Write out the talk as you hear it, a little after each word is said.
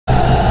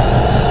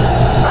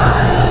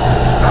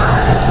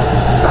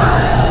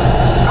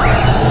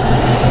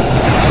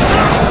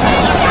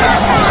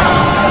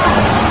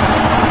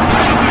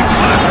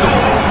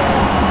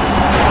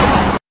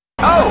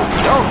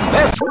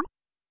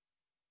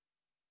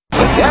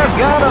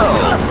Gasgano!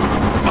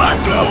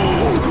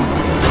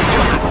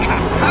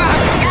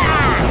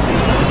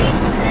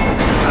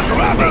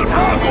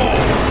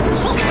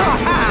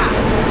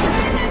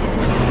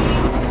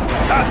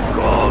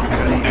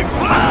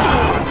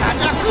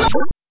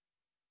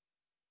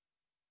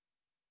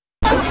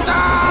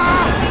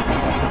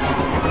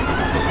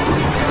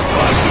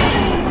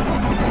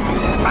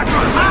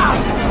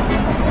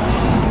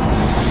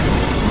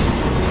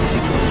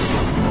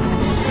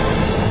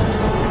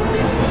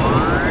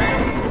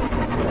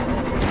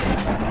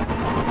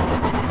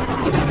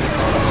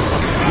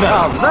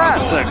 Now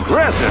that's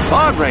aggressive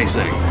pod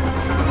racing!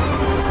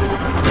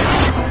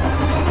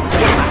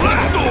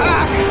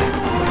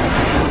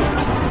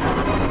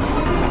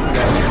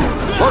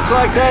 Looks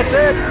like that's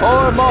it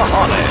for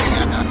Mohammed.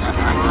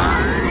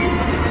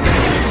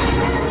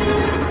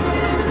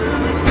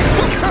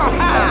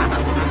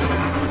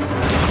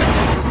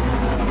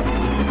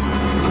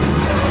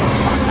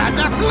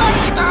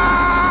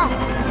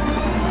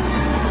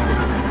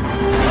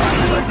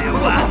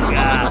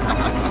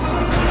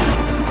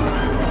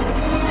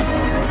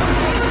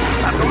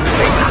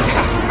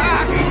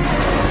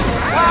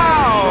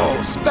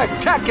 Wow!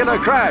 Spectacular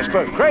crash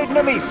for Graydon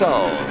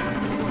Amiso.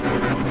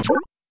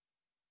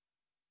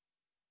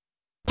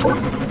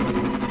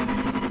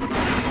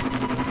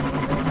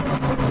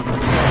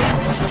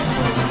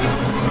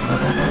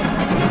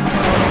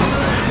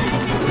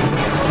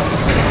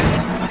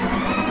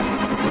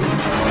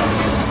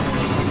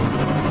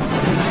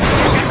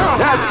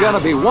 That's gonna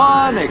be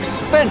one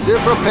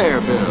expensive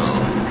repair bill.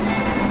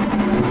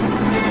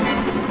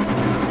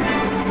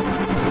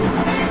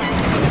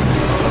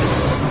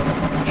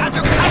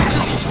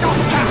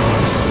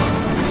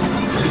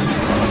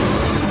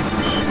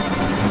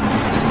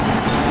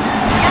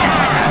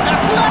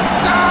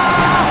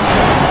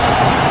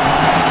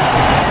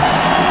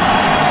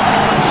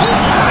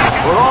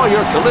 For all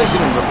your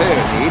collision and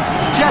repair needs,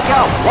 check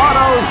out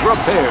Watto's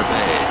Repair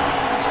Bay.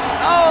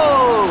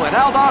 Oh, and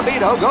El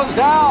Barbito goes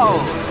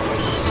down.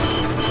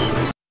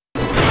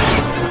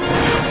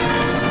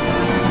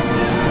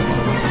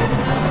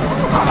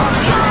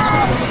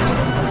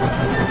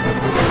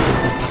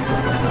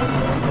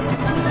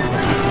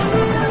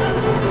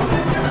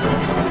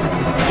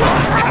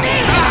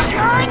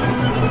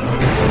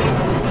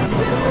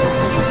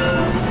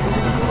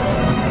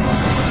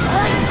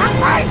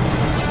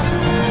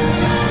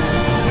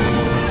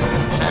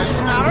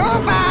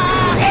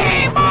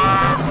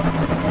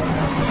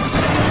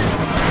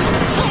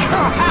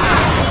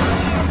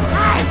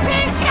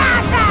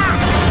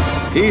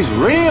 He's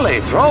really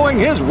throwing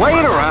his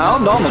weight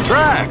around on the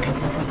track.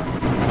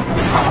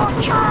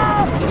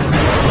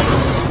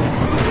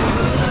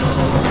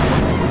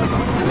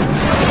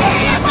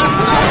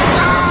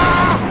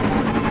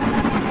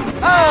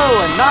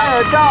 Oh, and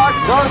Naya Dark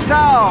goes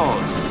down.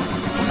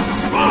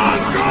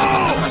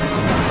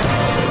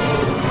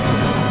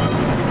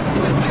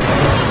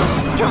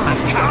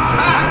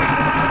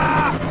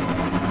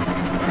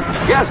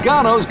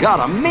 Gasgano's got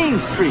a mean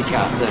streak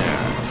out there.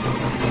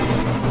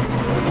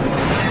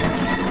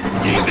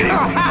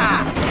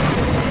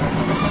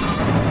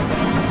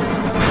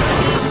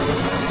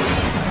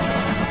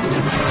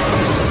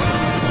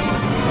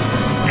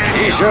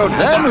 He showed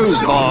them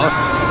who's boss.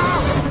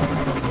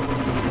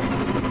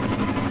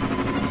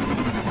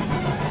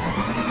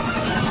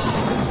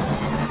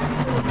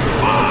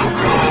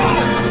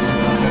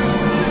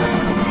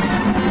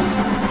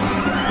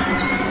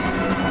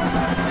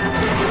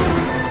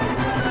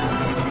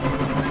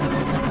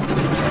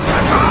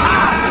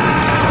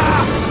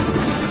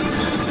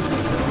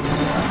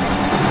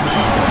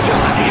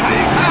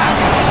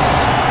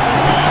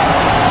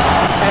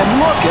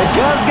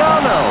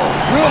 Gasgano,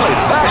 really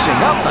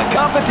bashing up the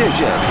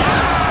competition.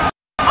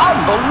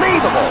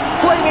 Unbelievable!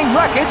 Flaming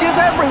wreckage is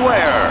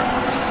everywhere!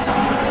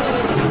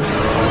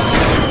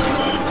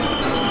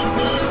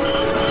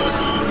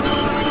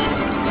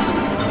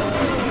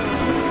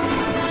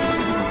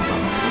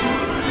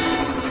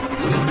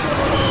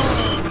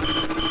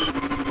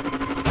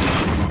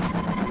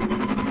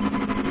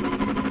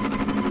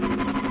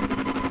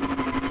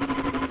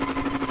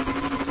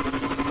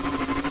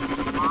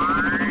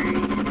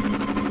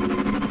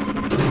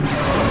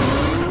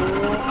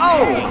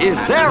 Oh, is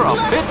there a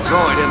pit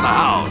droid in the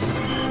house?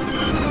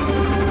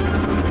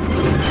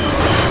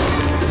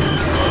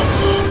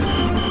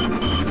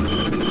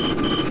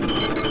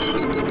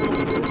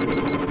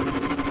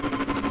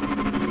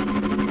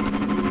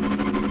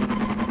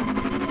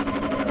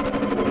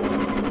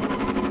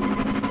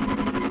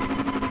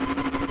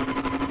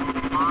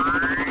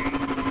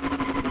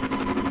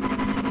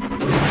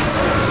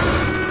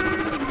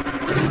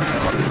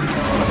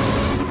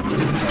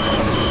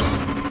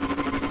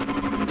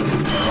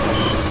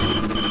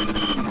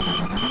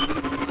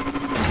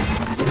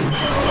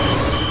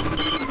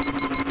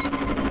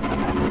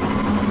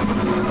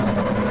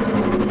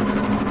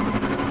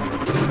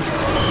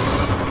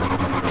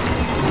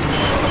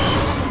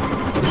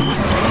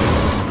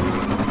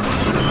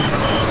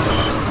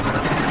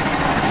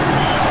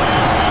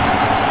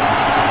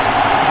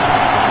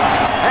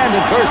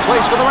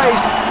 place for the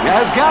race,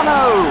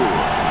 Gasgano.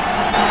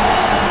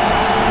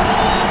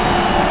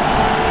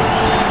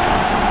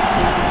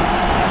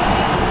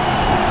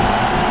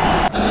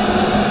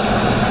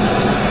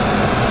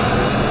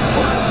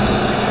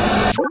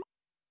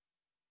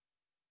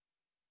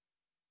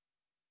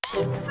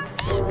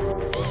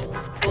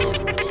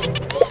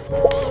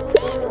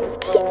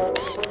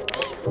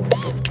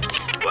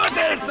 What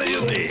else do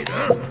you need,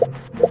 huh?